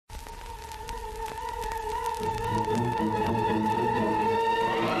You're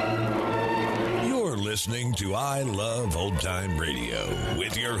listening to I Love Old Time Radio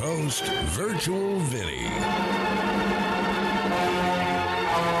with your host, Virtual Vinny.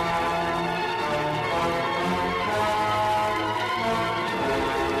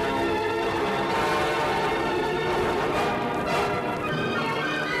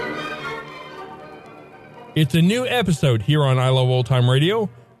 It's a new episode here on I Love Old Time Radio.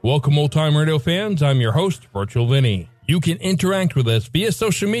 Welcome, Old Time Radio fans. I'm your host, Virtual Vinny. You can interact with us via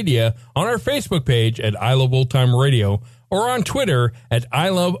social media on our Facebook page at I Love Old Time Radio or on Twitter at I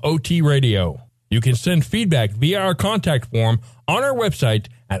Love OT Radio. You can send feedback via our contact form on our website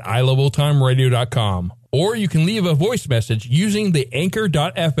at iloveoldtimeradio.com, or you can leave a voice message using the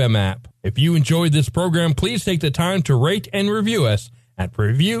Anchor.fm app. If you enjoyed this program, please take the time to rate and review us at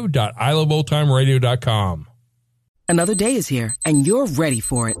review.iloveoldtimeradio.com. Another day is here, and you're ready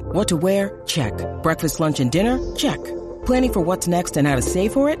for it. What to wear? Check. Breakfast, lunch, and dinner? Check. Planning for what's next and how to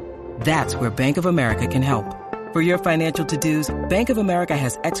save for it? That's where Bank of America can help. For your financial to-dos, Bank of America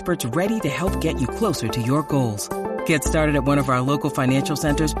has experts ready to help get you closer to your goals. Get started at one of our local financial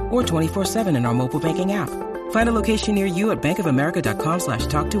centers or 24/7 in our mobile banking app. Find a location near you at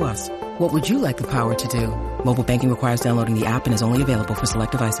bankofamerica.com/talktous. What would you like the power to do? Mobile banking requires downloading the app and is only available for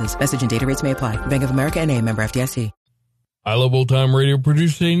select devices. Message and data rates may apply. Bank of America N.A., member FDIC. I Love Old Time Radio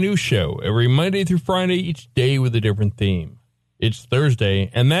produces a new show every Monday through Friday, each day with a different theme. It's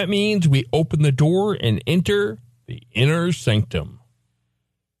Thursday, and that means we open the door and enter the inner sanctum.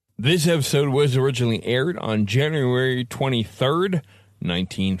 This episode was originally aired on January 23rd,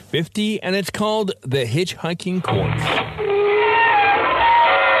 1950, and it's called The Hitchhiking Corpse.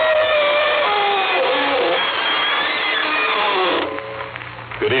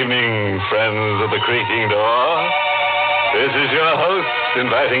 Good evening, friends of the creaking door. This is your host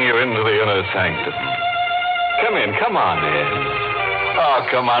inviting you into the inner sanctum. Come in, come on in. Oh,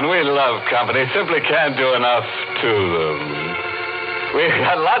 come on, we love company. Simply can't do enough to them. We've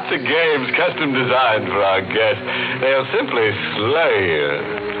got lots of games custom designed for our guests. They'll simply slay you.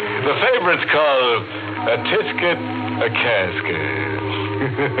 The favorite's called A Tisket, a Casket.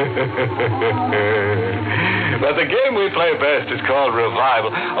 But the game we play best is called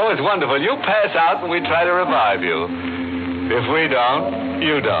Revival. Oh, it's wonderful. You pass out and we try to revive you. If we don't,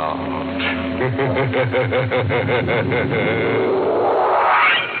 you don't.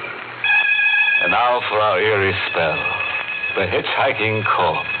 And now for our eerie spell. The Hitchhiking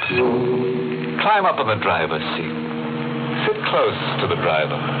Corpse. Climb up in the driver's seat. Sit close to the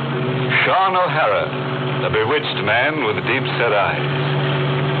driver. Sean O'Hara, a bewitched man with deep-set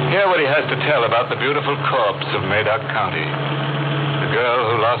eyes. Hear what he has to tell about the beautiful corpse of Madoc County. The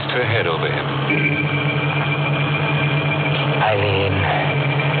girl who lost her head over him. Eileen.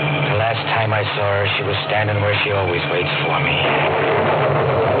 The last time I saw her, she was standing where she always waits for me.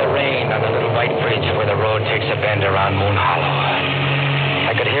 The rain on the little white bridge where the road takes a bend around Moon Hollow.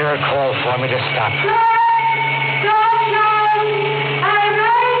 I could hear her call for me to stop. No, I'm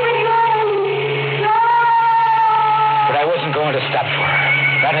ready to go. No. But I wasn't going to stop for her.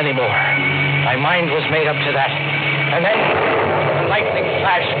 Not anymore. My mind was made up to that. And then the lightning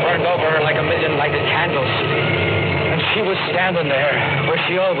flash burned over her like a million lighted candles. And she was standing there where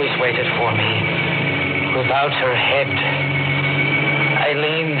she always waited for me, without her head.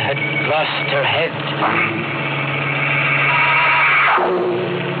 Eileen had lost her head.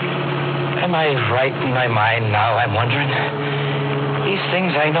 Am I right in my mind now, I'm wondering? These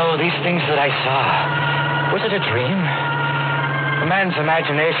things I know, these things that I saw, was it a dream? A man's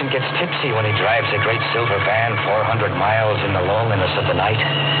imagination gets tipsy when he drives a great silver van 400 miles in the loneliness of the night.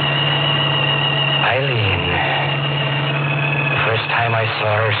 Eileen. The first time I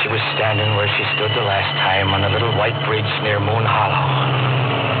saw her, she was standing where she stood the last time on a little white bridge near Moon Hollow.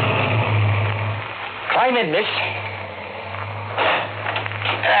 Climb in, miss.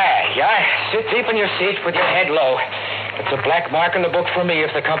 There you are. Sit deep in your seat with your head low. It's a black mark in the book for me.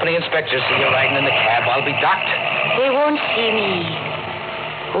 If the company inspectors see you riding in the cab, I'll be docked. They won't see me.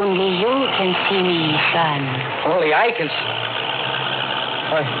 Only you can see me, son. Only I can see.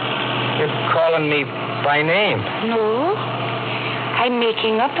 You're calling me by name. No. I'm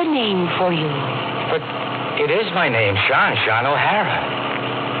making up a name for you. But it is my name, Sean O'Hara.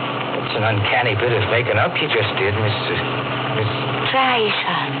 It's an uncanny bit of making up you just did, Miss... Try,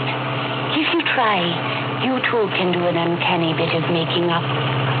 Sean. If you try, you too can do an uncanny bit of making up.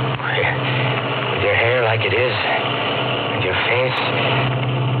 With your hair like it is, and your face,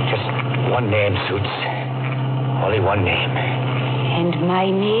 just one name suits. Only one name. And my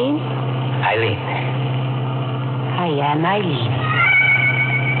name? Eileen. I am Eileen.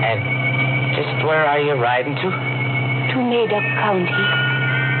 And just where are you riding to? To Madoc County.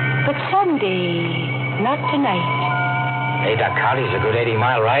 But Sunday, not tonight. Madoc County is a good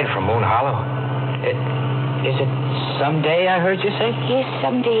 80-mile ride from Moon Hollow. Is it someday, I heard you say? Yes,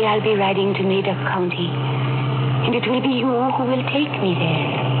 someday I'll be riding to Madoc County. And it will be you who will take me there.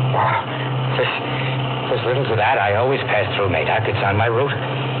 Wow. There's little to that. I always pass through Madoc. It's on my route.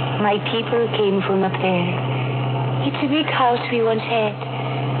 My people came from up there. It's a big house we once had.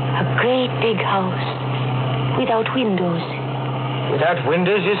 A great big house. Without windows. Without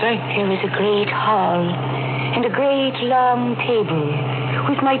windows, you say? There was a great hall. And a great long table.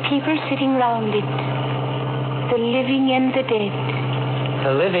 With my people sitting round it. The living and the dead.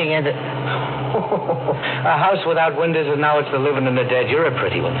 The living and the... A house without windows, and now it's the living and the dead. You're a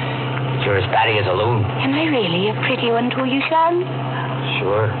pretty one. But you're as batty as a loon. Am I really a pretty one to you, Sean?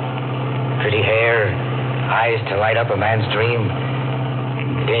 Sure. Pretty hair. Eyes to light up a man's dream.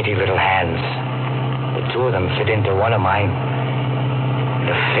 Dainty little hands. The two of them fit into one of mine.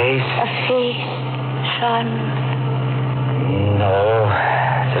 The face... A face, Sean. No.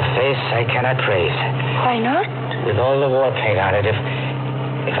 The face I cannot praise. Why not? With all the war paint on it, if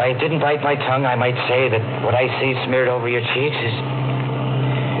I didn't bite my tongue, I might say that what I see smeared over your cheeks is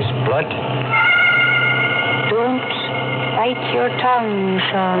blood. Don't bite your tongue,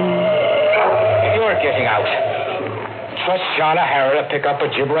 Sean. You're getting out. Trust John O'Hara to pick up a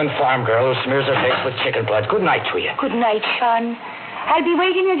gibbering farm girl who smears her face with chicken blood. Good night to you. Good night, Sean. I'll be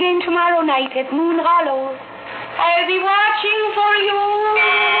waiting again tomorrow night at Moon Hollow. I'll be watching for you.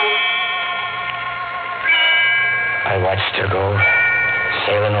 I watched her go,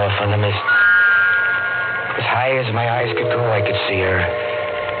 sailing off on the mist. As high as my eyes could go, I could see her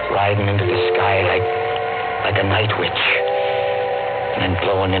riding into the sky like a night witch, and then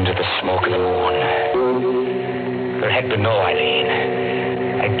blowing into the smoke of the moon. There had been no Eileen.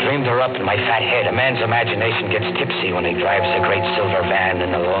 I dreamed her up in my fat head. A man's imagination gets tipsy when he drives a great silver van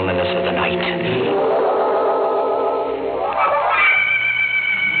in the loneliness of the night.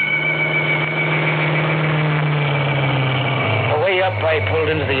 I pulled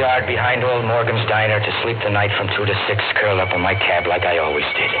into the yard behind old Morgan's diner to sleep the night from 2 to 6, curled up in my cab like I always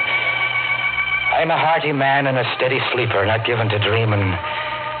did. I'm a hearty man and a steady sleeper, not given to dreaming.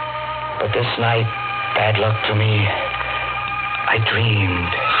 But this night, bad luck to me, I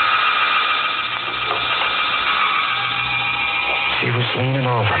dreamed. She was leaning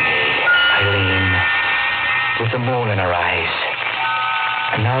over me, Eileen, with the moon in her eyes.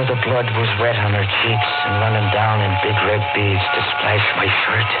 And now the blood was wet on her cheeks and running down in big red beads to splash my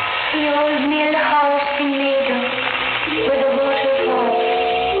shirt. The old mill house in Madoc, where the water falls.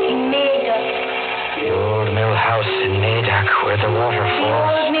 In Madoc. The old mill house in Madoc, where the water falls.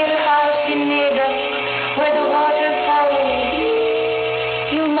 The old mill house in Madoc, where the water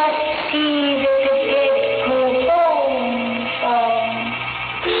falls. You must see that the dead go home, Sean.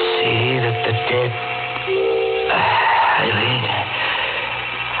 See that the dead...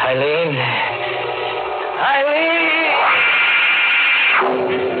 Eileen.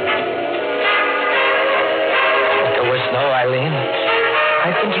 But there was no Eileen.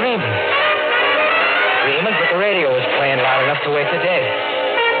 I'd been dreaming. Dreaming, but the radio was playing loud enough to wake the dead.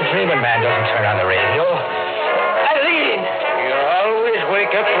 The dreaming man doesn't turn on the radio. Eileen! You always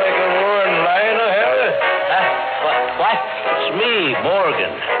wake up like a roaring lion, O'Hara. What? It's me,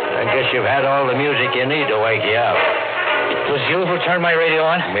 Morgan. I guess you've had all the music you need to wake you up. It was you who turned my radio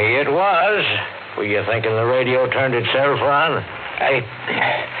on? Me it was. Were you thinking the radio turned itself on? I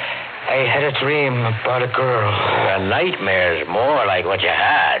had a dream about a girl. A nightmare's more like what you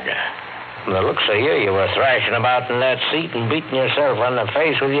had. From the looks of you were thrashing about in that seat and beating yourself on the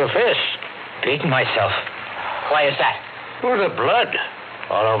face with your fists. Beating myself? Why is that? For the blood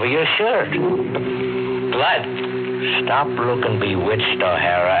all over your shirt. Blood? Stop looking bewitched,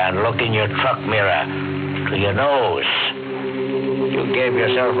 O'Hara, and look in your truck mirror to your nose. You gave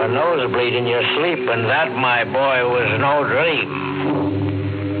yourself a nosebleed in your sleep, and that, my boy, was no dream.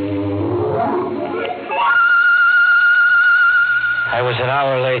 I was an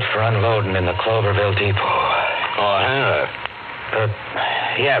hour late for unloading in the Cloverville depot. O'Hara.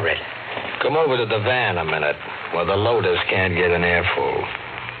 Yeah, Red. Come over to the van a minute, where the loaders can't get an airful.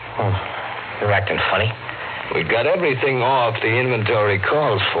 Oh, you're acting funny. We got everything off the inventory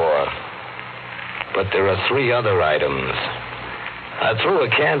calls for. But there are 3 other items. I threw a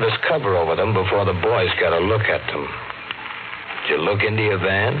canvas cover over them before the boys got a look at them. Did you look into your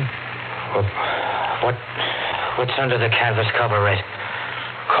van? What's under the canvas cover, Red?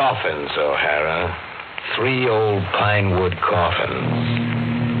 Coffins, O'Hara. 3 old pine wood coffins.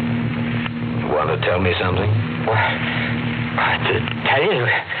 Want to tell me something? To tell you?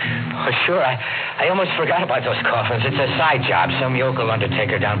 Oh, sure. I almost forgot about those coffins. It's a side job. Some yokel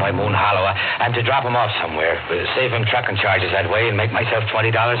undertaker down by Moon Hollow. I'm to drop him off somewhere. Save him trucking charges that way and make myself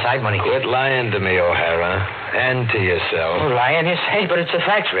 $20 side money. Quit lying to me, O'Hara. And to yourself. Oh, lying, you say? But it's a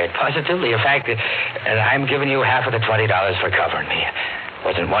fact, Red. Positively a fact. And I'm giving you half of the $20 for covering me.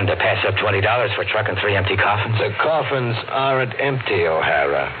 Wasn't one to pass up $20 for trucking 3 empty coffins. The coffins aren't empty,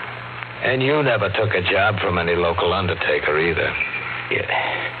 O'Hara. And you never took a job from any local undertaker either.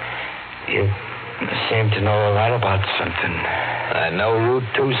 You seem to know a lot about something. I know Route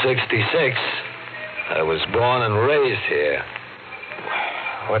 266. I was born and raised here.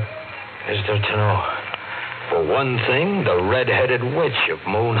 What is there to know? For one thing, the red-headed witch of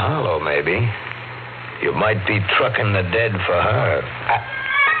Moon Hollow, maybe. You might be trucking the dead for her.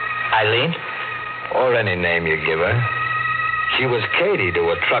 Eileen? Or any name you give her. She was Katie to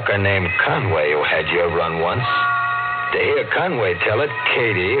a trucker named Conway who had your run once. To hear Conway tell it,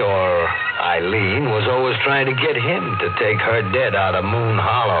 Katie, or Eileen, was always trying to get him to take her dead out of Moon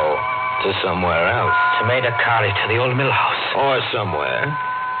Hollow to somewhere else. To Maida County, to the old mill house. Or somewhere.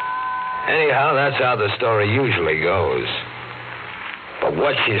 Anyhow, that's how the story usually goes. But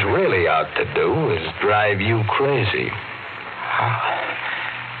what she's really out to do is drive you crazy.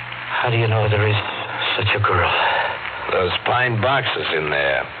 How do you know there is such a girl? Those pine boxes in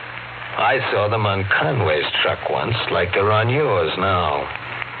there. I saw them on Conway's truck once, like they're on yours now.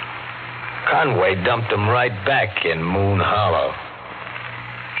 Conway dumped them right back in Moon Hollow.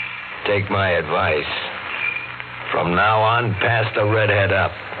 Take my advice. From now on, pass the redhead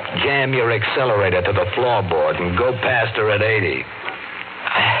up. Jam your accelerator to the floorboard and go past her at 80.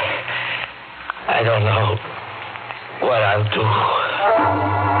 I don't know what I'll do.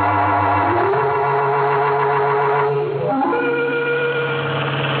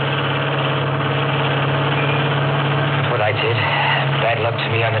 I did. Bad luck to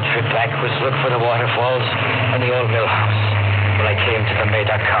me on the trip back was look for the waterfalls and the old mill house. When I came to the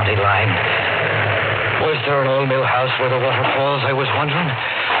Maida County line, was there an old mill house where the waterfalls, I was wondering?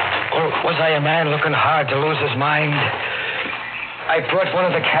 Or was I a man looking hard to lose his mind? I brought one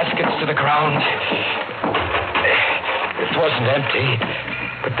of the caskets to the ground. It wasn't empty,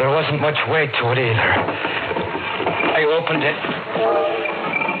 but there wasn't much weight to it either. I opened it.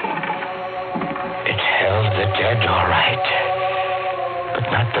 Held the dead, all right. But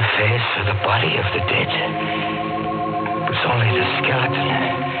not the face or the body of the dead. It was only the skeleton.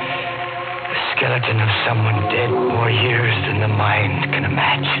 The skeleton of someone dead more years than the mind can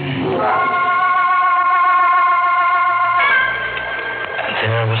imagine.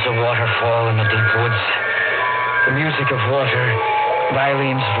 And there was a waterfall in the deep woods. The music of water, and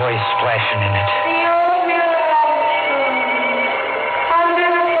Eileen's voice splashing in it.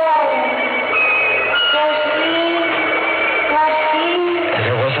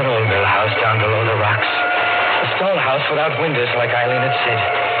 Down below the rocks. A stone house without windows, like Eileen had said.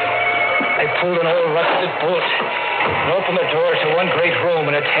 I pulled an old rusted bolt and opened the door to one great room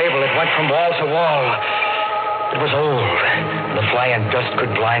and a table that went from wall to wall. It was old. The flying dust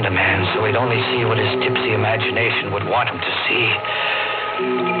could blind a man, so he'd only see what his tipsy imagination would want him to see.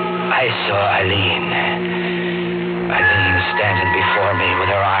 I saw Eileen. Eileen standing before me with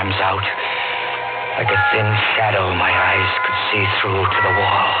her arms out. Like a thin shadow my eyes could see through to the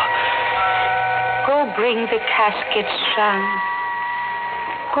wall. Go bring the casket, son.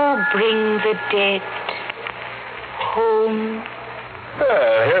 Go bring the dead home.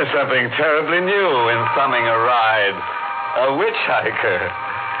 Here's something terribly new in thumbing a ride. A witch hiker.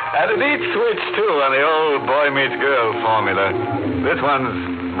 And a neat switch, too, on the old boy meets girl formula. This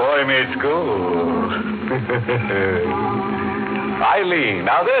one's boy meets school. Eileen.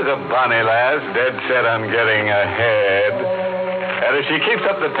 Now, there's a bonny lass dead set on getting ahead. And if she keeps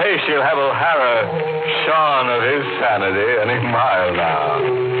up the pace, she'll have O'Hara shorn of his sanity any mile now.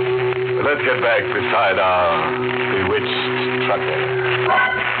 But let's get back beside our bewitched trucker.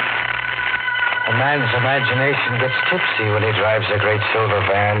 A man's imagination gets tipsy when he drives a great silver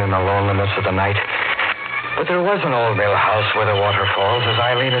van in the loneliness of the night. But there was an old mill house where the water falls, as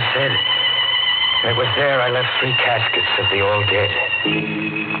Eileen has said. And it was there I left 3 caskets of the old dead.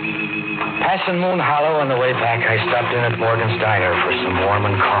 Passing Moon Hollow on the way back, I stopped in at Morgan's Diner for some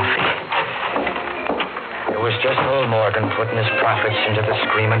Mormon coffee. It was just old Morgan putting his profits into the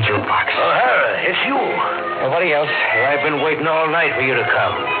screaming jukebox. O'Hara, it's you. Nobody else. I've been waiting all night for you to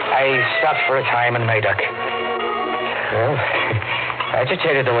come. I stopped for a time in Maida. Well,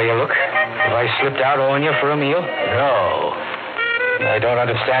 agitated the way you look. Have I slipped out owing you for a meal? No. I don't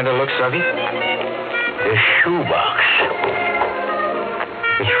understand the looks of you. The shoebox.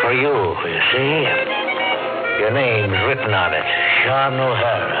 It's for you, you see. Your name's written on it, Sean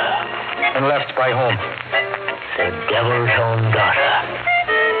O'Hara. And left by whom? The devil's own daughter.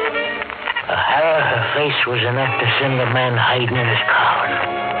 O'Hara, her face was enough to send a man hiding in his coffin.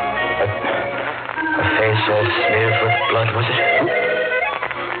 A face all smeared with blood, was it?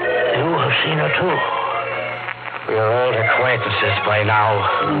 You have seen her, too. We are old acquaintances by now.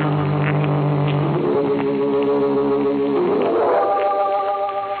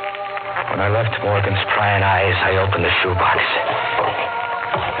 When I left Morgan's prying eyes, I opened the shoebox.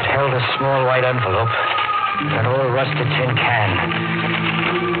 It held a small white envelope and an old rusted tin can.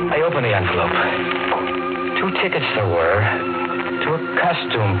 I opened the envelope. 2 tickets there were to a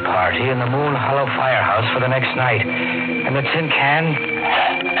costume party in the Moon Hollow Firehouse for the next night. And the tin can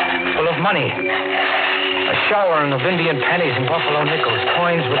full of money. A showering of Indian pennies and buffalo nickels,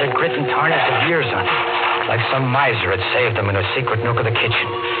 coins with the grit and tarnish of years on them, like some miser had saved them in a secret nook of the kitchen.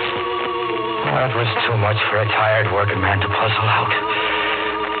 That was too much for a tired working man to puzzle out.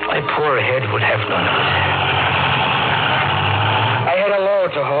 My poor head would have none of it. I had a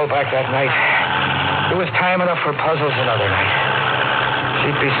load to hold back that night. It was time enough for puzzles another night.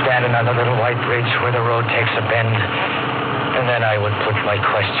 She'd be standing on the little white bridge where the road takes a bend, and then I would put my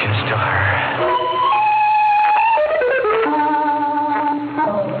questions to her.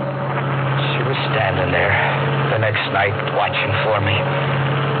 She was standing there the next night, watching for me,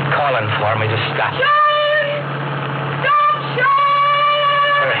 calling for me to stop. Sean! Stop,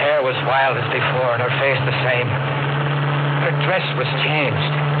 Sean! Her hair was wild as before, and her face the same. Her dress was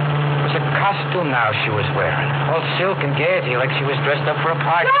changed. It was a costume now she was wearing, all silk and gaiety, like she was dressed up for a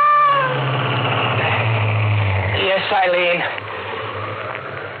party. Yes, Eileen.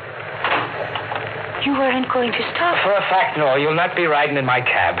 You weren't going to stop. For a fact, no. You'll not be riding in my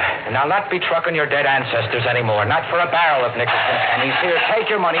cab. And I'll not be trucking your dead ancestors anymore. Not for a barrel of nickels and pennies. Here, take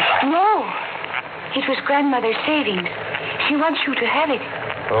your money back. No. It was grandmother's savings. She wants you to have it.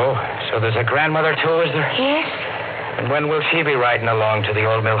 Oh, so there's a grandmother, too, is there? Yes. And when will she be riding along to the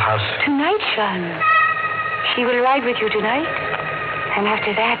old mill house? Tonight, Sean. She will ride with you tonight. And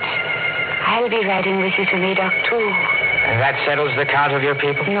after that, I'll be riding with you to Madoc, too. And that settles the count of your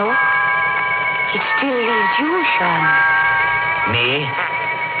people? No. It still leaves you, Sean. Me?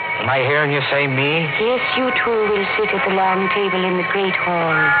 Am I hearing you say me? Yes, you two will sit at the long table in the great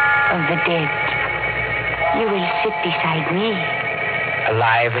hall of the dead. You will sit beside me.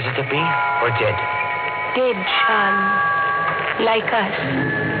 Alive is it to be, or dead? Dead, Sean. Like us.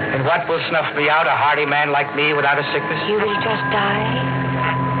 And what will snuff me out, a hardy man like me without a sickness? You will just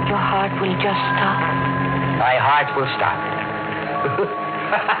die. Your heart will just stop. My heart will stop.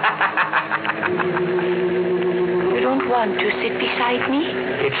 You don't want to sit beside me?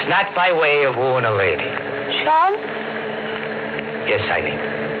 It's not by way of wooing a lady. Sean? Yes, Eileen.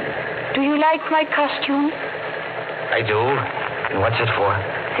 Do you like my costume? I do. And what's it for?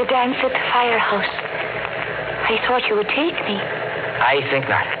 The dance at the firehouse. I thought you would take me. I think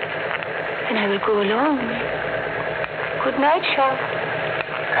not. Then I will go alone. Good night, Sean.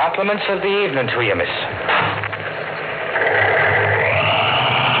 Compliments of the evening to you, miss.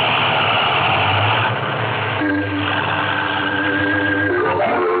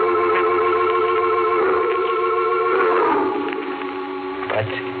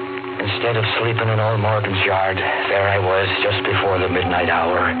 Instead of sleeping in old Morgan's yard, there I was just before the midnight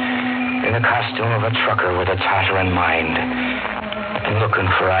hour, in the costume of a trucker with a tottering mind, and looking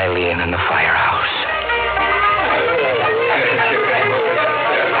for Eileen in the firehouse.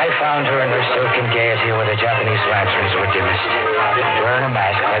 I found her in her silken gaiety where the Japanese lanterns were dimmest, wearing a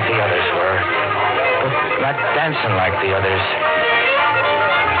mask like the others were, but not dancing like the others.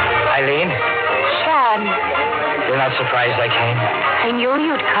 Eileen? Sean. You're not surprised I came? I knew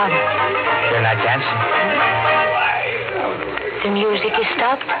you'd come. You're not dancing? The music is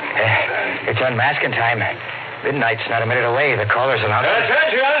stopped. It's unmasking time. Midnight's not a minute away. The caller's announced.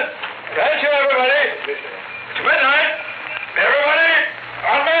 Attention! Attention, everybody! It's midnight! Everybody,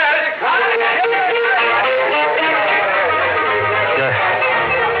 unmask!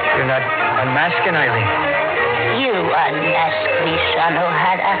 You're not unmasking, Eileen. You unmask me, Sean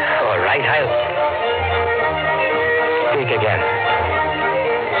O'Hara. All right, I'll speak again.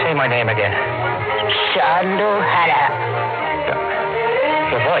 Say my name again. Sean O'Hara.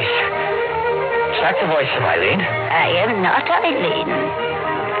 Your voice. It's not the voice of Eileen. I am not Eileen.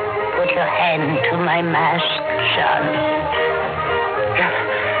 Put your hand to my mask, Sean.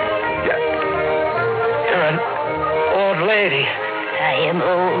 You're an old lady. I am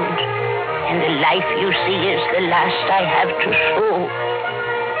old, and the life you see is the last I have to show.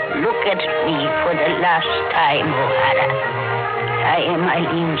 Look at me for the last time, O'Hara. I am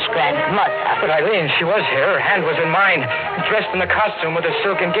Eileen's grandmother. But Eileen, she was here. Her hand was in mine. Dressed in the costume with the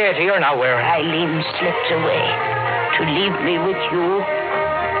silk and gaiety you're now wearing. Eileen slipped away to leave me with you.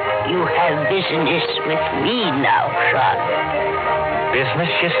 You have business with me now, son.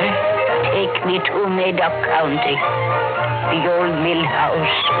 Business, you say? Take me to Madoc County. The old mill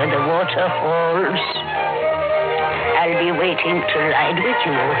house where the water falls. I'll be waiting to ride with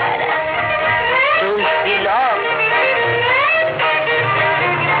you, Hannah. Don't be long.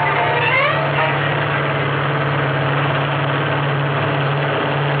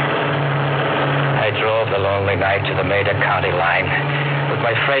 I drove the lonely night to the Madoc County line with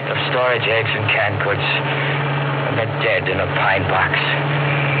my freight of storage eggs and canned goods, and then dead in a pine box.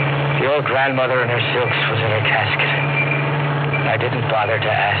 The old grandmother in her silks was in her casket. I didn't bother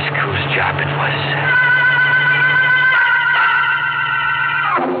to ask whose job it was.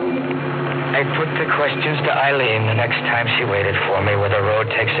 I put the questions to Eileen the next time she waited for me where the road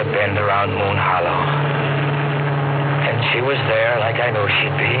takes a bend around Moon Hollow. And she was there like I knew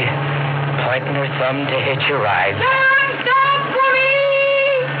she'd be, pointing her thumb to hitch a ride. Don't stop for me!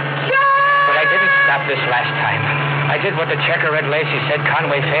 John! But I didn't stop this last time. I did what the checker-red Lacey said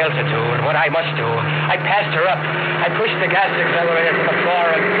Conway failed to do, and what I must do. I passed her up. I pushed the gas accelerator to the floor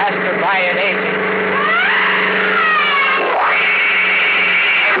and passed her by an 80.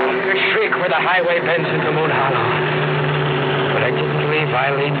 A shriek where the highway bends into Moon Hollow. But I didn't leave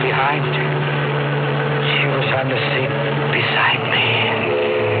Eileen behind. She was on the seat beside me.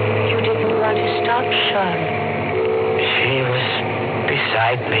 You didn't want to stop, son. She was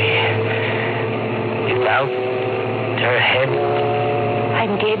beside me. Without her head.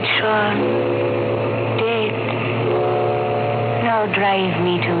 I'm dead, son. Dead. Now drive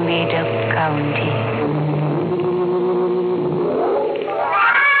me to Madoc County.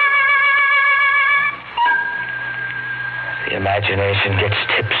 The imagination gets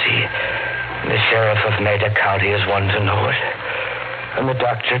tipsy. The sheriff of Madoc County is one to know it. And the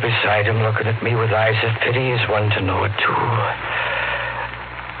doctor beside him looking at me with eyes of pity is one to know it, too.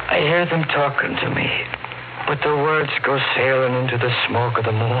 I hear them talking to me, but the words go sailing into the smoke of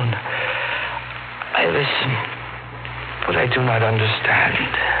the moon. I listen, but I do not understand.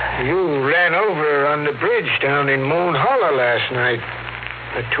 You ran over her on the bridge down in Moon Hollow last night.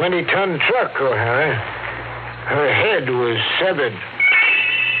 A 20-ton truck, O'Hara. Her head was severed.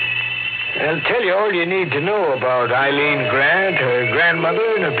 I'll tell you all you need to know about Eileen Grant, her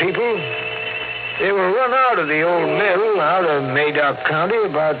grandmother, and her people. They were run out of the old mill out of Madoc County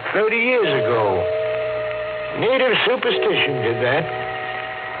about 30 years ago. Native superstition did that.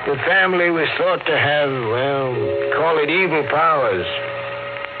 The family was thought to have, well, call it evil powers.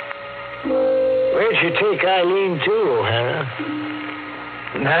 Where'd you take Eileen to, O'Hara?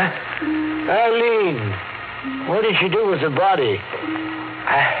 Huh? Eileen, what did she do with the body?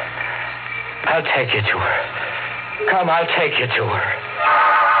 I'll take you to her. Come, I'll take you to her.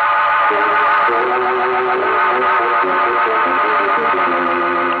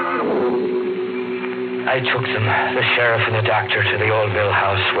 I took them, the sheriff and the doctor, to the old mill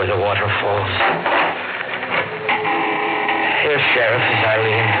house where the water falls. Here, Sheriff, is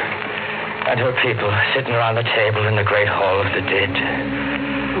Eileen and her people sitting around the table in the great hall of the dead.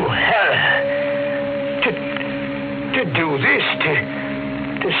 O'Hara, to do this,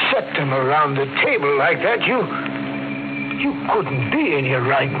 to set them around the table like that, you couldn't be in your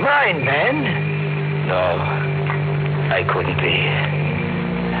right mind, man. No, I couldn't be.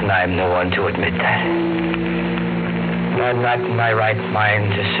 And I'm the one to admit that. I'm not in my right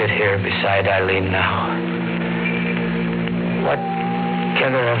mind to sit here beside Eileen now. What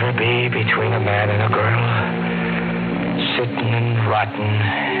can there ever be between a man and a girl? Sitting and rotting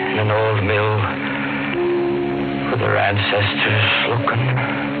in an old mill with their ancestors looking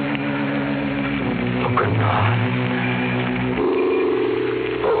on.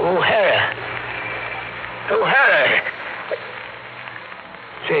 O'Hara.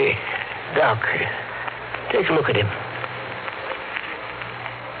 Say, Doc, take a look at him.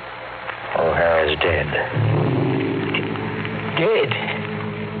 O'Hara's dead. Dead?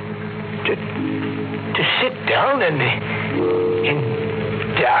 To sit down and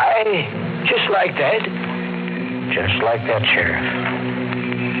die? Just like that? Just like that, Sheriff.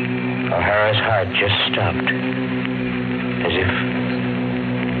 O'Hara's heart just stopped. As if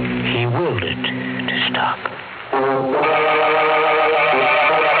he willed it to stop.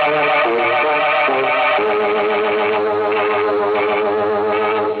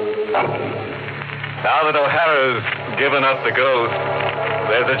 Now that O'Hara's given up the ghost,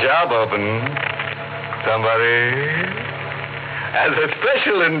 there's a job open. Somebody? As a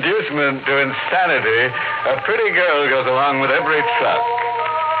special inducement to insanity, a pretty girl goes along with every truck.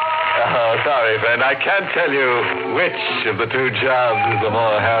 Oh, sorry, friend. I can't tell you which of the two jobs is the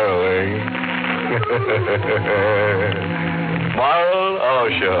more harrowing. Moral? Oh,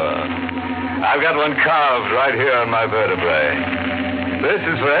 sure. I've got one carved right here on my vertebrae. This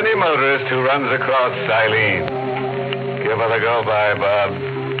is for any motorist who runs across Eileen. Give her the go-by, Bob.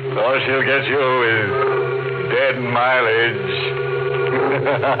 All she'll get you is dead mileage.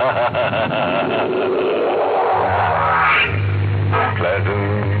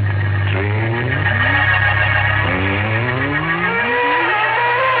 Pleasant dreams.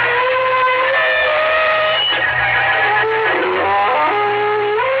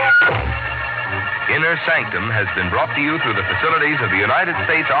 Inner Sanctum has been brought to you through the facilities of the United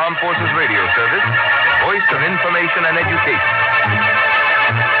States Armed Forces Radio Service, voice of information and education.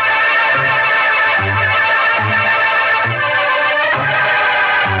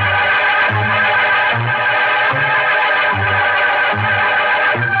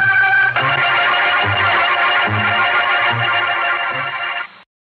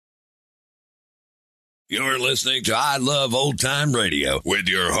 You're listening to I Love Old Time Radio with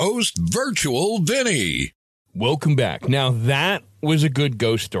your host, Virtual Vinny. Welcome back. Now, that was a good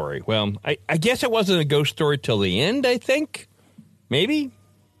ghost story. Well, I guess it wasn't a ghost story till the end, I think. Maybe?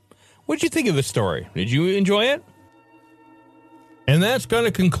 What'd you think of the story? Did you enjoy it? And that's going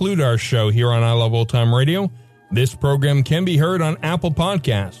to conclude our show here on I Love Old Time Radio. This program can be heard on Apple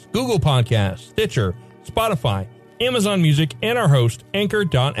Podcasts, Google Podcasts, Stitcher, Spotify, Amazon Music, and our host,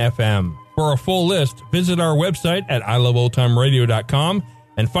 Anchor.fm. For a full list, visit our website at iloveoldtimeradio.com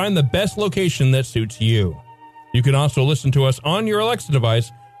and find the best location that suits you. You can also listen to us on your Alexa device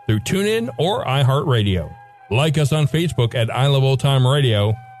through TuneIn or iHeartRadio. Like us on Facebook at I Love Old Time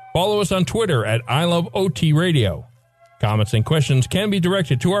Radio. Follow us on Twitter at I Love OT Radio. Comments and questions can be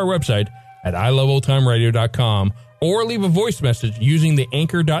directed to our website at iloveoldtimeradio.com or leave a voice message using the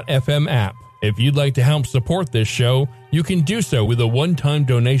Anchor.fm app. If you'd like to help support this show, you can do so with a one-time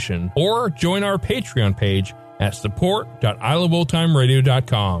donation or join our Patreon page at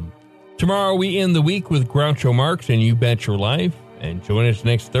support.iloveoldtimeradio.com. Tomorrow we end the week with Groucho Marx and You Bet Your Life, and join us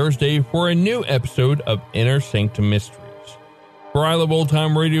next Thursday for a new episode of Inner Sanctum Mysteries. For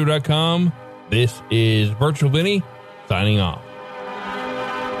iloveoldtimeradio.com, this is Virtual Vinny signing off.